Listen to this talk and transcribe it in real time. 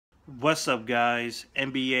What's up, guys?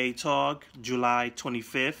 NBA Talk, July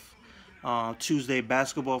 25th, Tuesday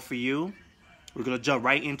basketball for you. We're going to jump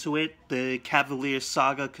right into it. The Cavaliers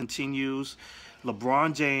saga continues.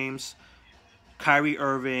 LeBron James, Kyrie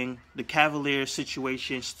Irving, the Cavaliers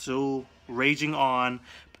situation still raging on.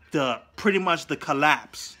 Pretty much the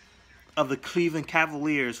collapse of the Cleveland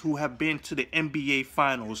Cavaliers, who have been to the NBA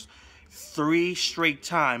Finals 3 straight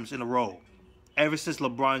times in a row ever since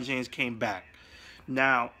LeBron James came back.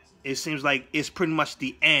 Now, it seems like it's pretty much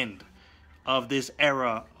the end of this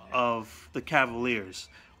era of the Cavaliers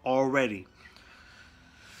already.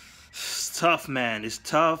 It's tough, man. It's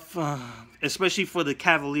tough, especially for the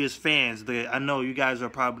Cavaliers fans. I know you guys are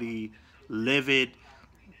probably livid,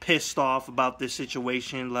 pissed off about this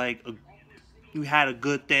situation. Like, you had a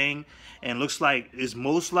good thing, and looks like it's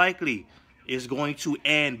most likely is going to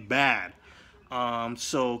end bad.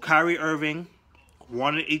 So Kyrie Irving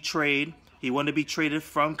wanted a trade. He wanted to be traded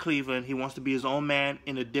from Cleveland. He wants to be his own man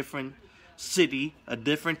in a different city, a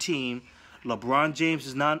different team. LeBron James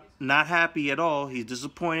is not happy at all. He's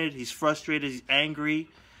disappointed. He's frustrated. He's angry.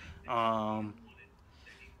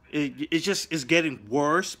 It's getting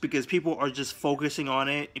worse because people are just focusing on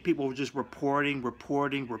it. People are just reporting.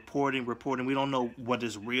 We don't know what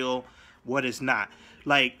is real, what is not.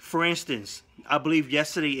 Like, for instance, I believe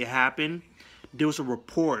yesterday it happened. There was a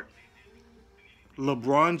report.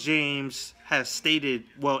 LeBron James has stated,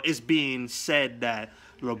 well, it's being said that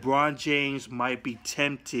LeBron James might be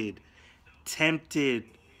tempted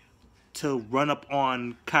to run up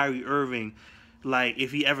on Kyrie Irving. Like,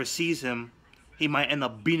 if he ever sees him, he might end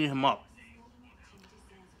up beating him up.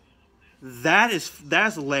 That's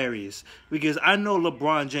hilarious, because I know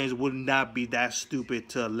LeBron James would not be that stupid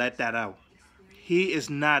to let that out. He is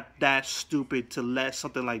not that stupid to let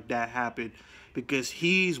something like that happen, because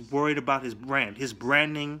he's worried about his brand. His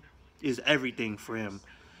branding is everything for him.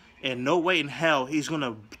 And no way in hell he's going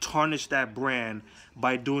to tarnish that brand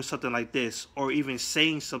by doing something like this or even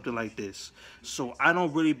saying something like this. So I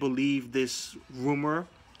don't really believe this rumor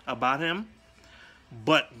about him.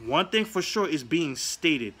 But one thing for sure is being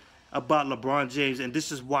stated about LeBron James, and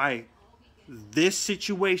this is why this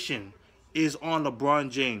situation is on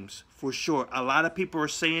LeBron James for sure. A lot of people are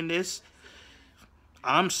saying this.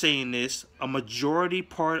 I'm saying this. A majority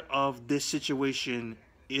part of this situation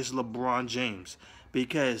is LeBron James,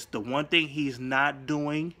 because the one thing he's not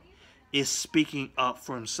doing is speaking up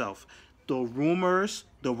for himself. The rumors,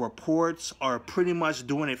 the reports are pretty much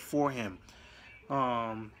doing it for him.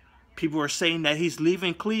 People are saying that he's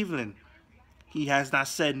leaving Cleveland. He has not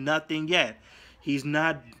said nothing yet. He's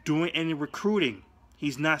not doing any recruiting.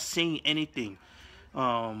 He's not saying anything.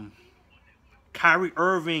 Kyrie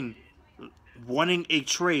Irving wanting a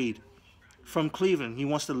trade from Cleveland. He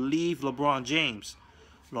wants to leave LeBron James.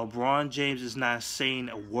 LeBron James is not saying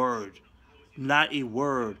a word. Not a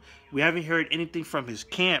word. We haven't heard anything from his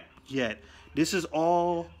camp yet. This is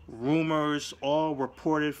all rumors, all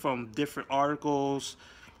reported from different articles.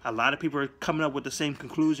 A lot of people are coming up with the same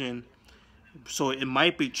conclusion. So it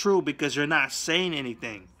might be true because you're not saying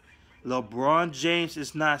anything. LeBron James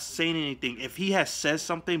is not saying anything. If he has said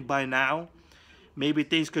something by now, maybe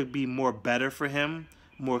things could be more better for him,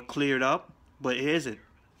 more cleared up, but it isn't.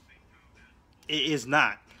 It is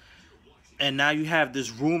not. And now you have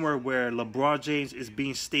this rumor where LeBron James is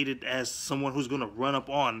being stated as someone who's going to run up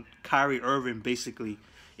on Kyrie Irving, basically,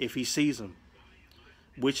 if he sees him.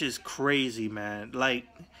 Which is crazy, man. Like,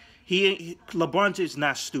 LeBron James is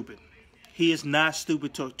not stupid. He is not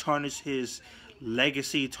stupid to tarnish his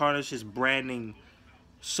legacy, tarnish his branding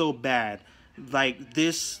so bad. Like,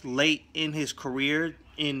 this late in his career,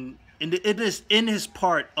 in his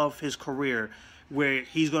part of his career, where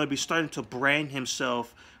he's going to be starting to brand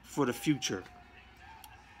himself for the future.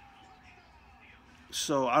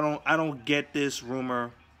 So I don't get this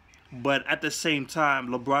rumor, but at the same time,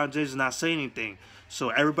 LeBron James is not saying anything. So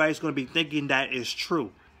everybody's going to be thinking that is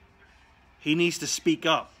true. He needs to speak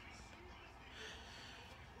up.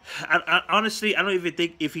 Honestly, I don't even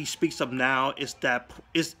think if he speaks up now, it's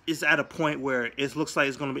at a point where it looks like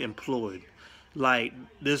it's going to be employed. Like,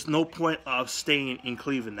 there's no point of staying in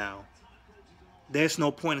Cleveland now. There's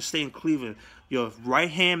no point in staying in Cleveland. Your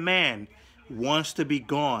right-hand man wants to be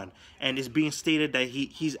gone, and it's being stated that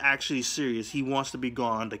he's actually serious. He wants to be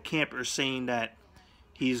gone. The camp are saying that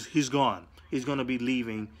he's gone. He's going to be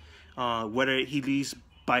leaving, whether he leaves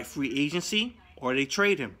by free agency or they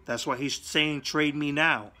trade him. That's why he's saying trade me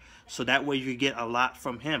now, so that way you get a lot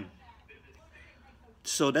from him.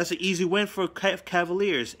 So that's an easy win for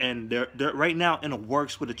Cavaliers, and they're right now in the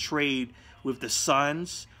works with a trade with the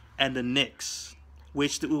Suns and the Knicks,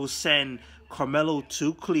 which will send Carmelo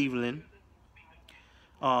to Cleveland.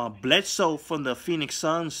 Bledsoe from the Phoenix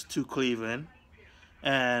Suns to Cleveland,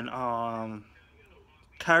 and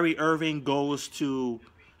Kyrie Irving goes to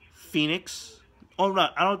Phoenix. Oh no,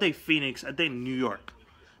 I don't think Phoenix. I think New York,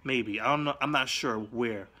 maybe. I don't know. I'm not sure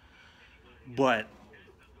where. But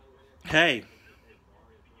hey,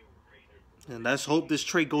 and let's hope this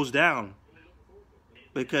trade goes down,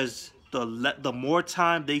 because the more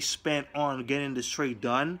time they spent on getting this trade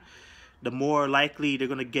done, the more likely they're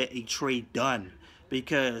gonna get a trade done,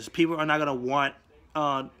 because people are not gonna want.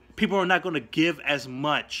 People are not gonna give as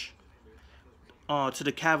much to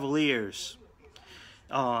the Cavaliers.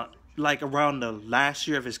 Like around the last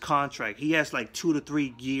year of his contract, he has like 2 to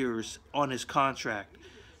 3 years on his contract.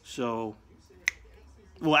 So,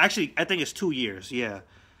 well, actually, I think it's 2 years. Yeah,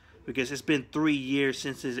 because it's been 3 years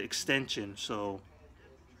since his extension. So,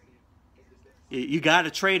 you got to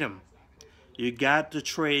trade him. You got to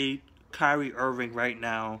trade Kyrie Irving right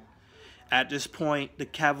now. At this point, the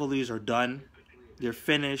Cavaliers are done. They're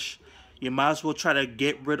finished. You might as well try to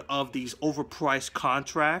get rid of these overpriced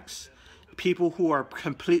contracts. People who are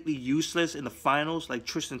completely useless in the finals, like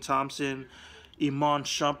Tristan Thompson, Iman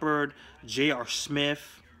Shumpert, J.R.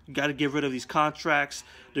 Smith. You got to get rid of these contracts.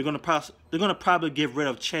 They're gonna probably get rid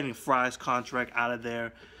of Channing Frye's contract out of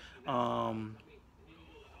there.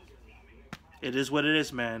 It is what it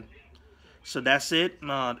is, man. So that's it.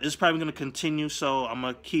 It's probably gonna continue. So I'm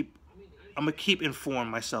gonna keep informed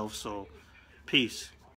myself. So peace.